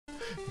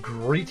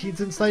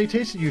Greetings and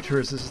salutations,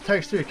 YouTubers. This is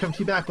Tiger coming to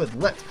you back with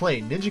Let's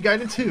Play Ninja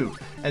Gaiden 2.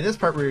 And this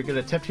part we're going to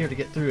attempt here to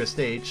get through a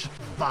stage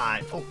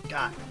 5. Oh,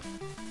 God.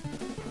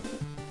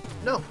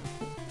 No.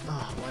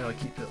 Oh, why do I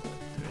keep doing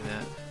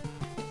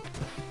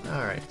that?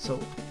 Alright, so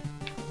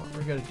what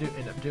we're going to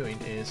end up doing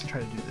is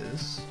try to do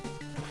this.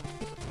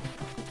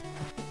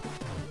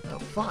 Oh,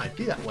 fine.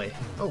 Be that way.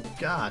 Oh,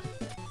 God.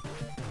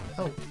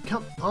 Oh,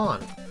 come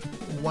on.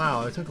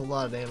 Wow, I took a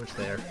lot of damage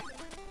there.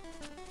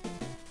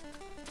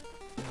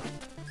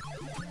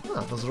 Huh,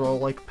 those are all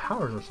like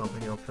powers or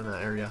something up in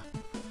that area.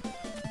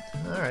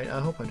 Alright, I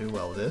hope I do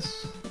well with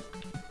this.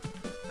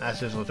 I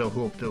just hope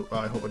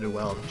I do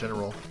well in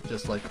general.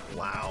 Just like,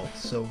 wow,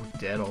 so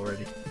dead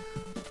already.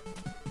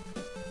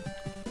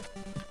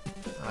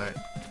 Alright.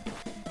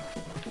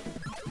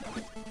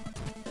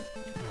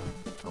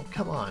 Oh,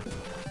 come on.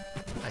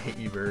 I hate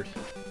you, bird.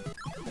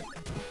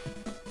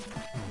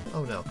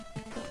 Oh no.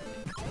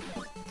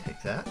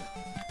 Take that.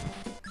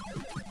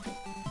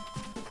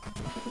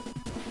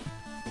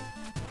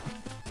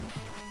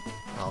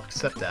 I'll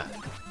accept that.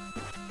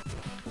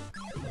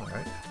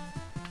 Alright.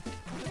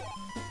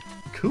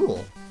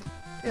 Cool.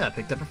 Yeah, I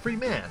picked up a free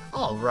man.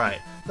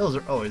 Alright. Those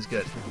are always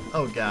good.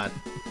 Oh god.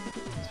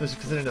 Especially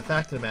considering the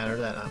fact of the matter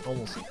that I'm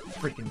almost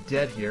freaking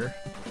dead here.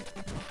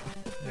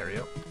 There we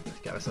go.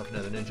 Got myself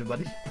another ninja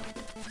buddy.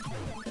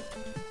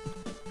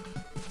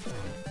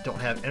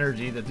 Don't have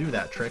energy to do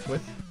that trick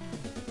with.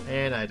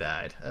 And I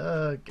died.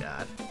 Oh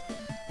god.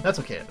 That's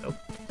okay though.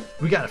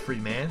 We got a free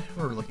man.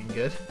 We're looking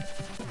good.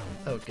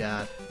 Oh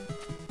god.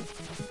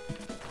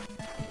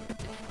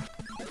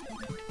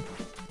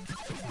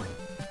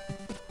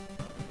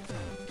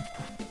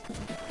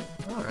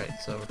 Alright,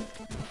 so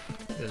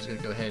we're just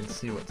gonna go ahead and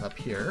see what's up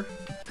here.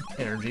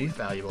 Energy,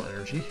 valuable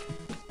energy.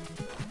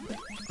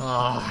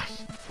 Ah,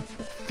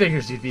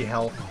 figures you'd be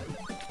health.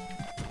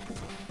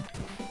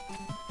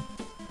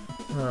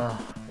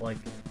 Like,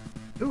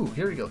 ooh,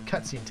 here we go,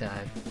 cutscene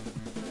time.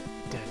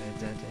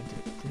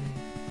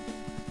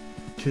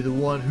 To the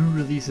one who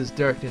releases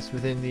darkness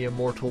within the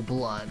immortal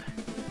blood,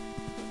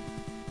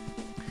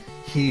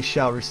 he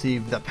shall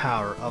receive the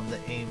power of the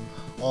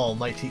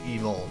almighty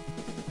evil.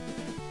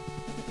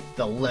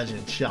 The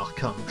legend shall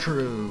come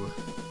true.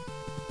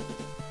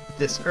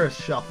 This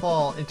earth shall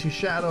fall into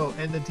shadow,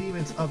 and the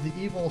demons of the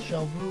evil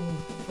shall rule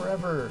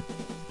forever.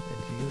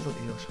 And demons of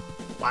the evil shall...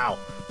 Wow.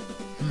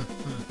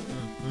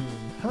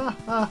 Ha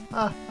ha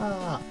ha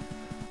ha.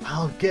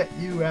 I'll get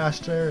you,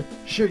 Ashatr.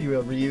 Sure you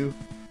will, Ryu.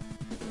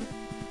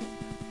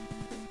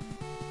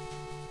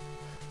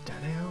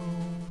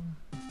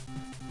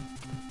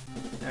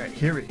 Alright,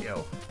 here we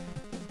go.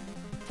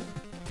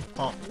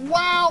 Oh,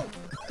 wow!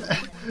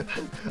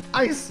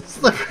 Ice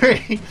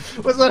slippery!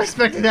 Was not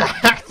expecting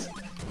that!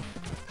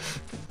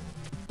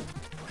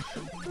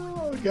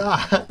 Oh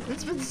god,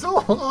 it's been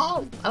so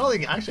long! I don't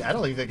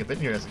even think I've been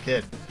here as a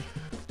kid.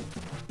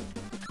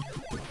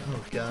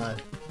 Oh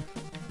god.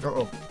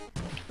 Uh-oh.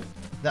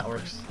 That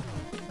works.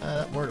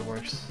 That word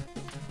works.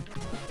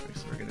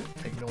 So we're gonna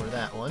ignore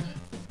that one.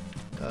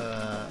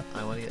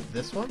 I want to get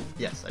this one?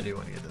 Yes, I do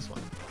want to get this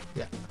one.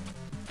 Yeah.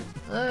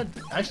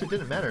 Actually, it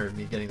didn't matter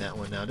me getting that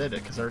one now, did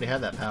it? Because I already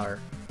had that power.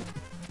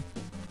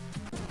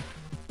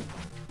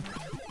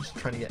 Just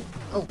trying to get...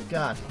 Oh,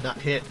 God. Not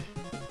hit.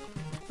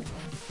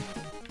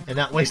 And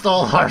not waste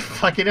all our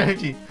fucking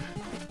energy.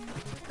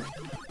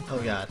 Oh,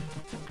 God.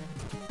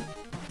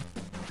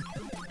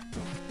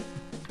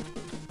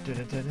 I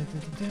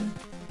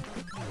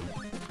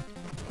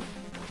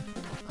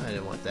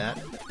didn't want that.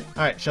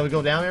 Alright, shall we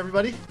go down,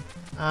 everybody?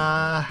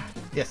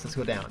 Yes, let's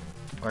go down.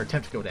 Or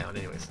attempt to go down,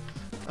 anyways.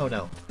 Oh,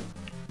 no.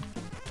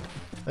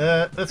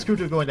 Let's screw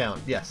to going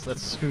down. Yes,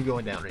 let's screw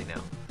going down right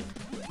now.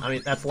 I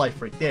mean, that's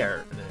life right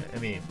there. I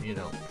mean, you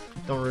know,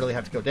 don't really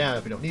have to go down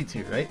if we don't need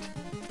to, right?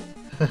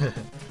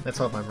 Let's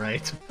hope I'm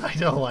right. I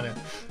don't want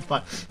to,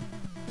 but...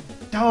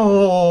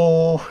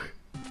 Oh!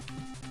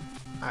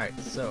 Alright,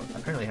 so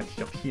apparently I have to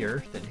jump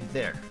here, then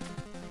there.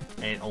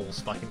 And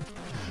almost fucking...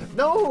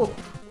 No!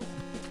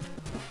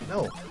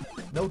 No.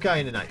 No guy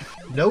in a knife.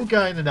 No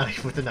guy in a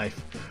knife with a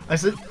knife. I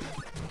said...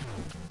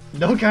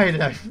 No guy in a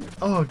knife.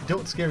 Oh,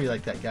 don't scare me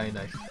like that, guy in a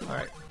knife.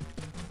 Alright.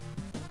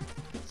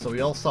 So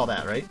we all saw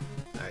that, right?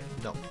 Alright,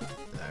 no.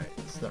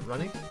 Alright, start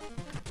running.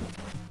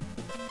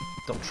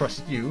 Don't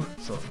trust you,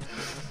 so...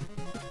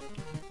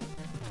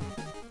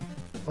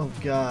 Oh,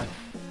 God.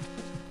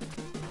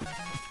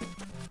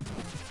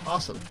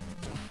 Awesome.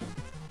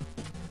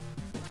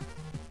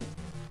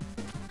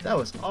 That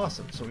was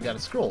awesome. So we got a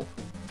scroll.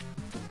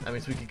 That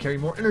means we can carry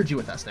more energy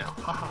with us now.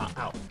 Haha,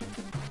 ow.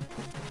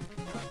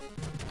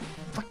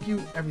 Fuck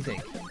you,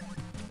 everything.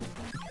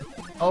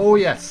 Oh,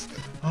 yes.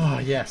 Oh,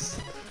 yes.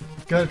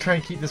 Gotta try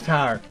and keep this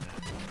power.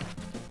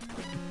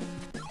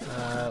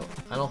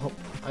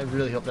 I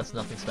really hope that's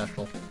nothing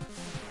special.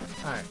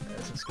 Alright,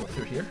 let's just go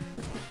through here.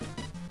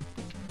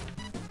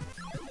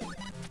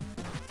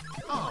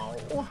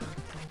 Oh.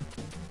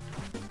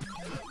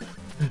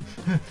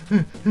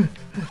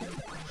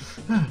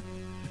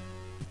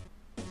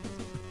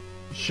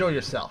 Show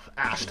yourself,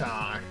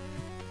 Ashatr.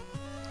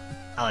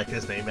 I like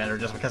this name better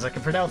just because I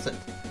can pronounce it.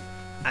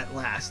 At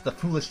last, the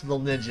foolish little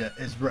ninja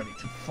is ready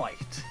to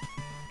fight.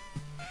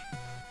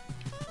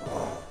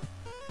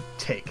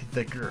 Take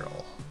the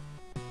girl.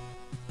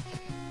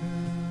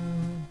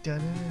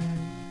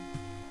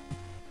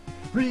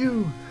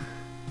 Ryu!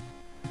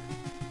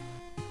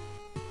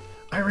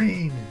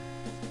 Irene!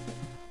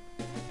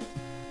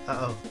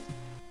 Uh-oh.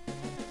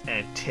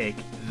 And take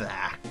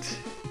that.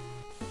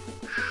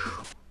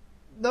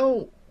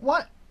 No!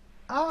 What?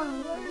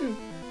 Irene!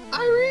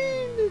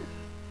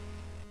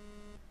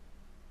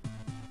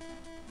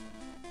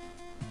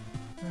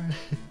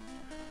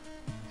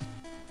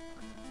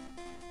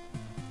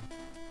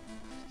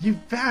 You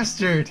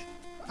bastard!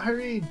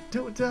 Irene,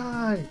 don't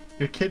die!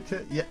 Your kid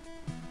yeah.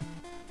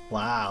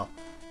 Wow.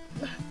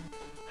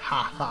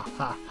 Ha ha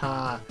ha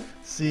ha.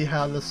 See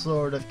how the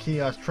sword of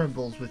chaos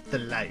trembles with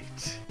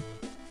delight.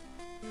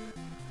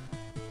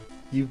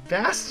 You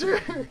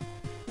bastard!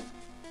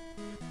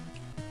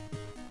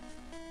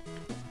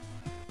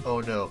 Oh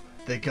no,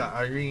 they got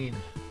Irene.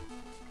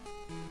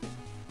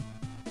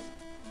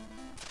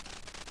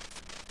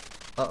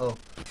 Uh-oh.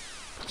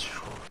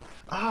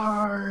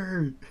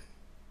 Arrgh!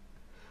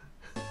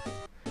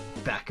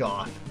 Back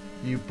off,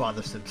 you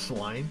bothersome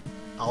swine.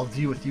 I'll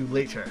deal with you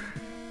later.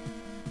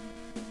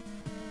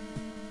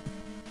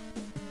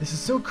 This is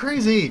so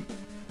crazy!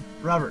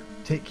 Robert,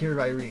 take care of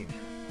Irene.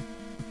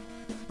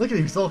 Look at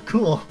him, he's all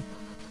cool.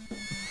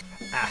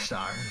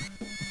 Ashatr.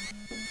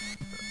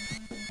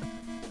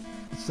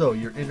 So,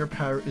 your inner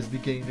power is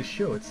beginning to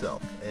show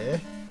itself, eh?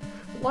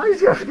 Why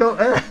did you have to go,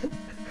 eh?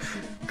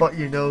 But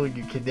you know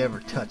you can never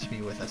touch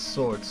me with a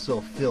sword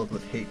so filled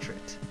with hatred.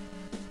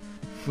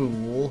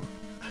 Fool.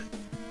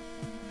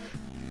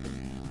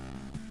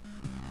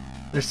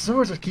 Their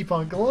swords that keep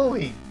on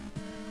glowing.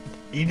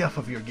 Enough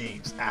of your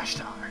games,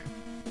 Ashatr.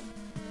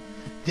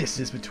 This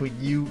is between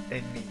you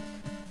and me.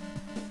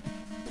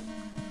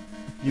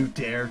 You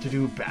dare to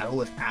do battle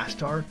with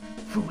Ashatr,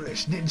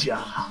 foolish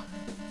ninja?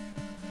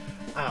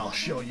 I'll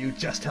show you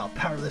just how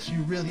powerless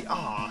you really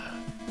are.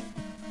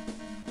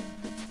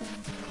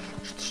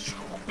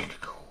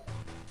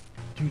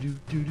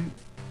 Doo-doo-doo-doo.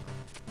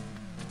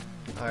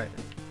 Alright.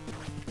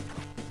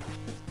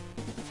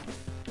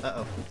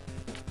 Uh-oh.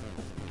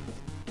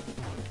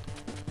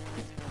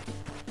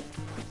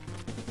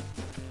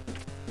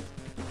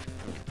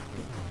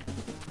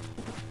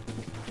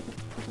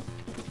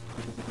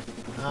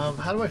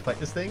 How do I fight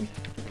this thing?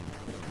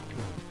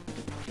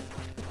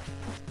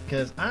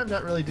 Because I'm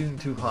not really doing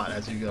too hot,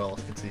 as you all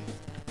can see.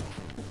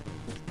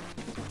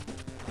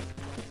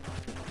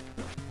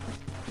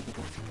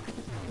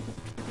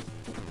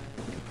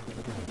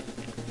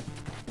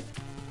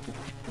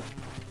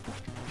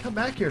 Come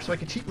back here so I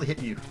can cheaply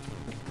hit you.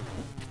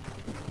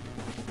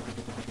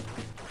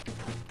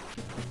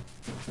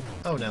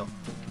 Oh no.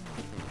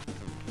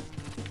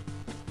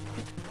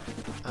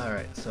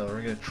 Alright, so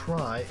we're gonna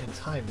try and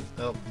time.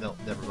 Oh, no,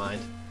 never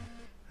mind.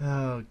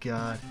 Oh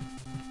god.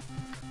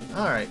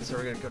 Alright, so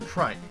we're gonna go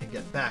try and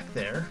get back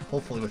there.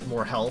 Hopefully with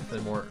more health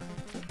and more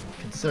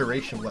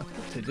consideration what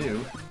to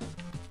do.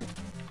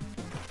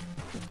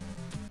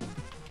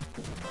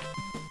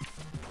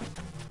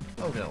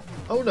 Oh no.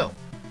 Oh no!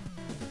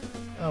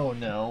 Oh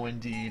no,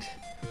 indeed.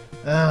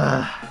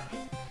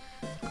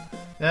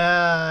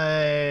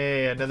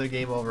 Another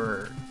game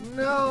over.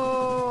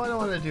 No, I don't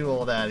want to do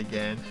all that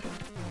again.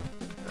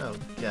 Oh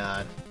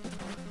god.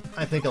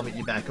 I think I'll meet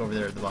you back over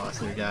there at the boss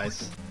there,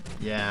 guys.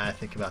 Yeah, I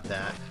think about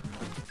that.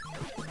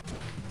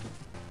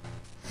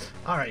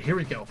 Alright, here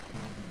we go.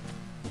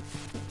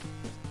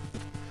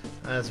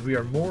 As we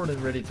are more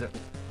than ready to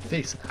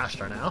face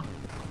Ashatr now.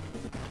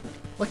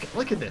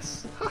 Look at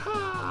this.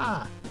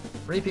 Haha!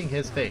 Raping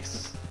his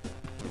face.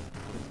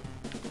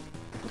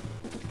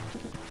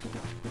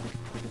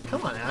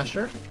 Come on,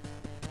 Ashatr.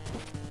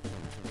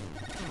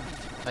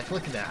 Like,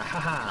 look at that.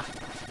 Haha!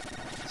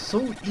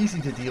 So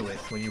easy to deal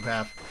with when you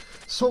have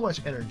so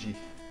much energy.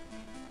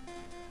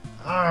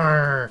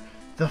 Arrgh!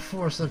 The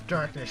force of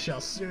darkness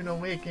shall soon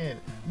awaken.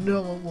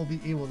 No one will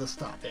be able to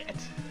stop it.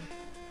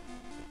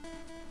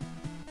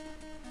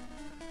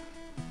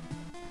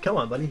 Come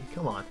on, buddy.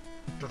 Come on.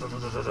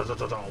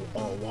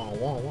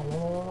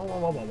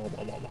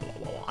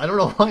 I don't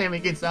know why I'm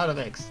making sound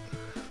effects.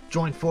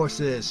 Join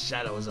forces,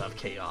 shadows of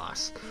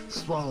chaos.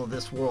 Swallow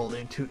this world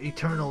into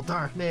eternal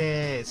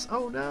darkness.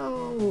 Oh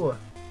no!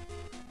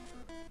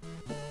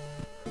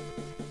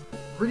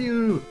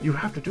 Ryu, you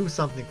have to do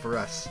something for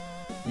us.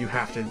 You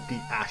have to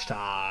beat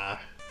Ashatr.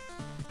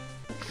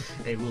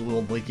 And we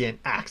will begin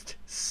Act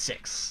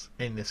 6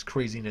 in this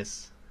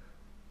craziness.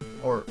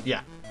 Or,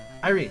 yeah.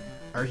 Irene,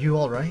 are you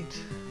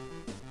alright?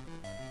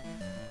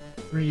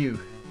 Ryu,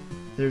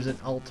 there's an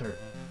altar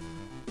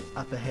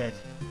up ahead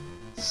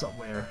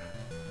somewhere.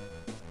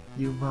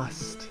 You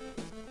must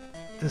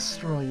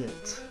destroy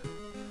it.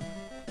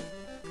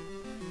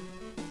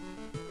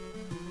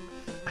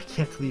 I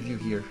can't leave you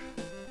here.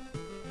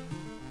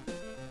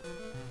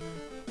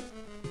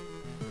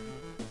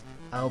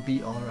 I'll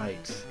be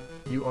alright.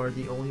 You are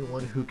the only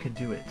one who can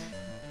do it.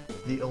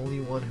 The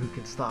only one who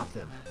can stop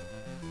them.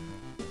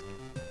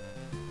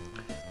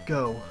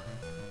 go.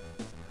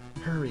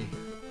 Hurry.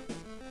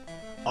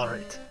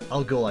 Alright,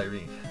 I'll go,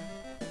 Irene.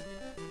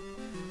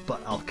 But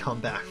I'll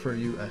come back for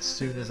you as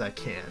soon as I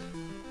can.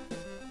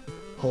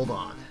 Hold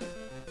on.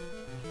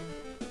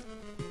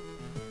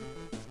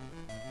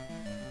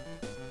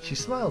 She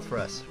smiled for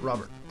us.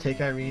 Robert,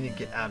 take Irene and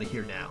get out of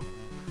here now.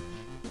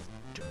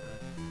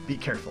 Be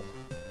careful.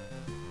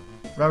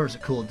 Robert's a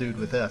cool dude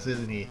with us,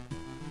 isn't he?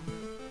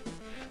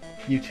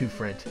 You too,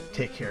 friend.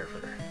 Take care of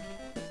her.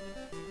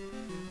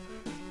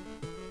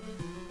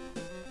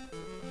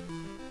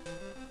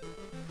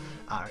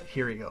 Alright,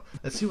 here we go.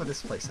 Let's see what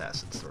this place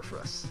has in store for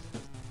us.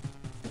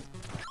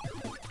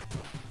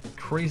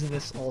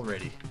 Craziness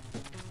already.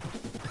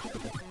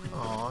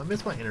 Aw, I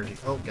missed my energy.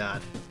 Oh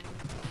god.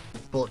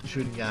 Bullet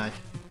shooting guy.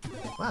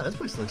 Wow, this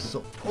place looks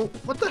so... Oh,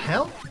 what the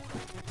hell?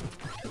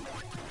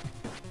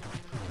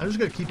 I'm just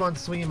gonna keep on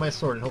swinging my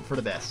sword and hope for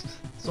the best.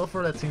 So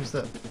far that seems to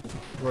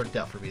have worked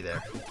out for me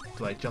there.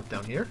 Do I jump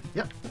down here?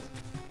 Yep.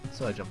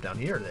 So I jump down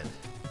here then.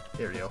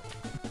 There we go.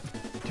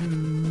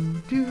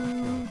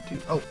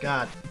 Oh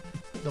god.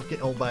 Don't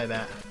get owned by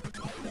that.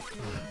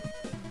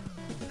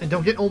 And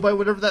don't get owned by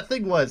whatever that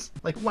thing was.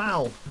 Like,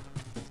 wow.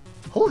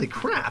 Holy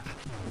crap.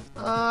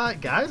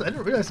 Guys, I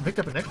didn't realize I picked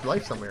up an extra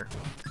life somewhere.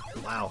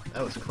 Wow,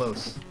 that was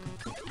close.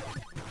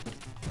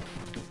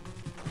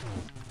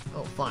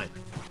 Oh, fine.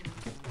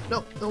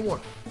 No, no more.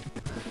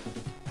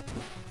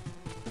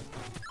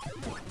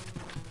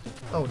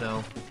 Oh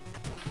no.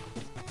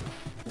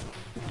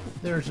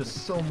 There's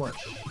just so much.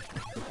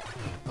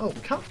 Oh,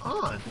 come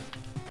on.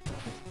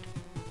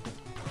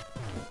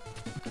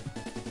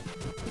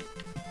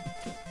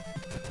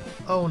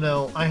 Oh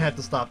no, I had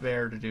to stop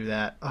there to do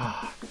that.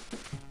 Ah.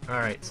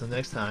 Alright, so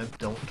next time,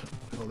 don't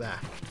go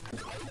back.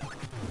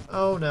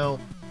 Oh no.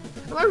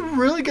 Am I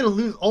really gonna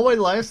lose all my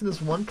lives in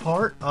this one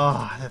part?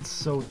 Ah, that's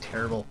so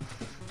terrible.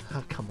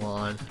 Oh, come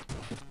on.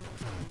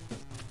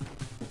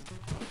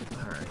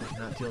 Alright, I'm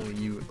not dealing with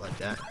you like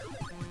that.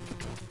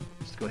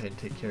 Just go ahead and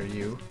take care of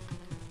you.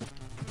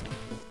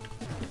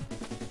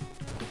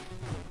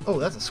 Oh,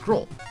 that's a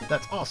scroll.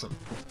 That's awesome.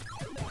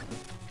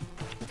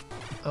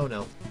 Oh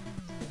no.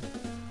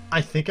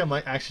 I think I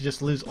might actually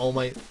just lose all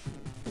my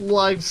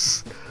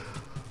lives.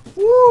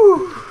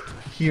 Woo!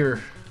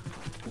 Here.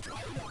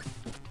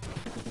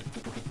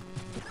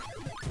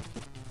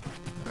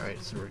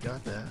 Alright, so we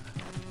got that.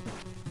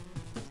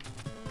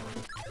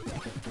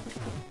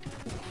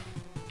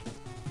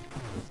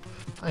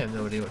 I have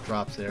no idea what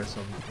drops there, so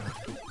I'm...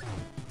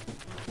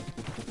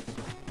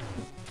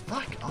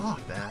 Fuck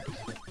off, that.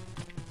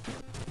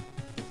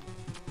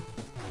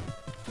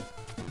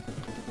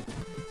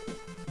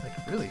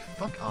 Like, really,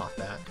 fuck off,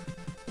 that.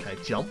 Can I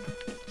jump?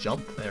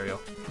 Jump? There we go.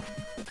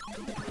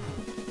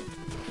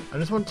 I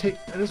just want to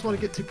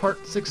get to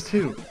part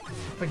 6-2.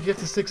 If I can get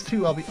to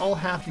 6-2, I'll be all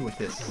happy with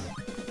this.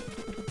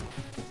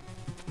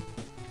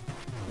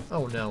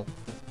 Oh no.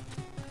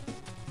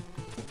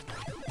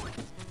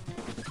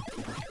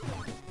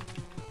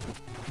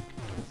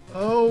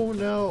 Oh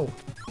no.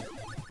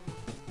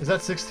 Is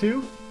that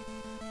 6-2?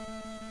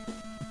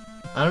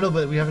 I don't know,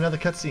 but we have another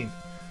cutscene.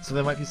 So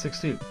that might be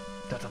 6-2.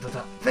 Da, da, da,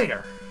 da.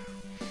 There!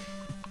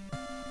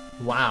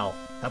 Wow,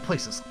 that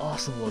place is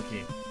awesome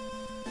looking.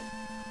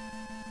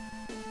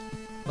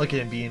 Look at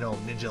him being all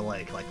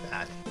ninja-like like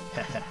that.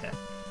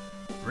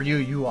 Ryu,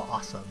 you are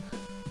awesome.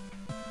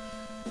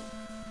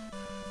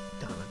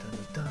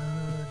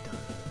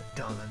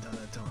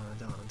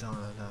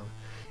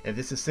 If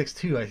this is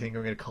 6-2, I think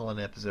we're going to call it an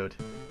episode.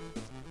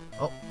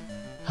 Oh.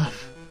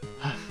 Huff.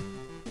 Huff.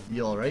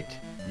 You alright?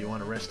 You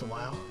want to rest a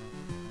while?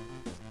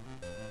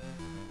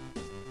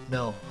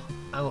 No.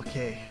 I'm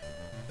okay.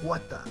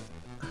 What the...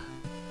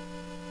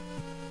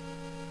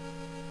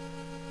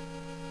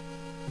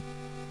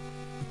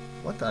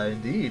 What the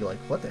indeed? Like,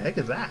 what the heck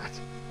is that?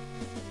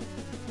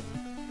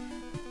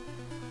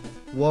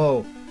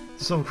 Whoa.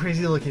 Some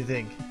crazy looking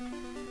thing.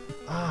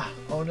 Ah,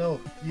 oh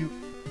no.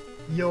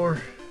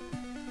 You're...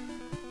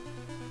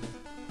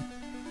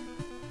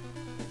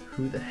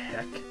 Who the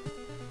heck?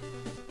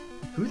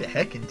 Who the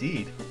heck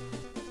indeed?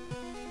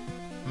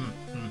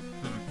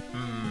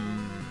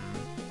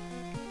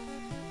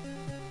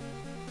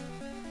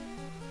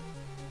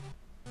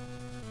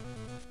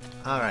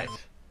 Alright.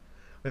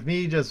 With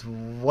me just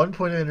 1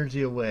 point of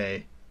energy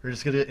away, we're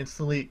just gonna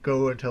instantly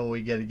go until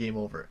we get a game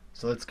over.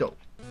 So let's go.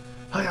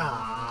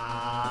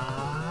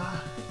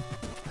 Hiya!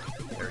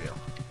 There we go.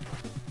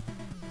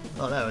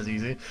 Oh, that was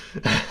easy.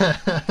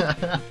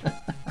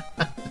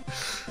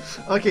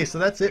 Okay, so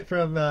that's it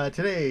from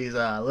today's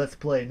Let's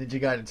Play Ninja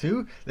Gaiden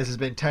 2. This has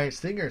been Tyrant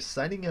Stinger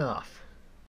signing off.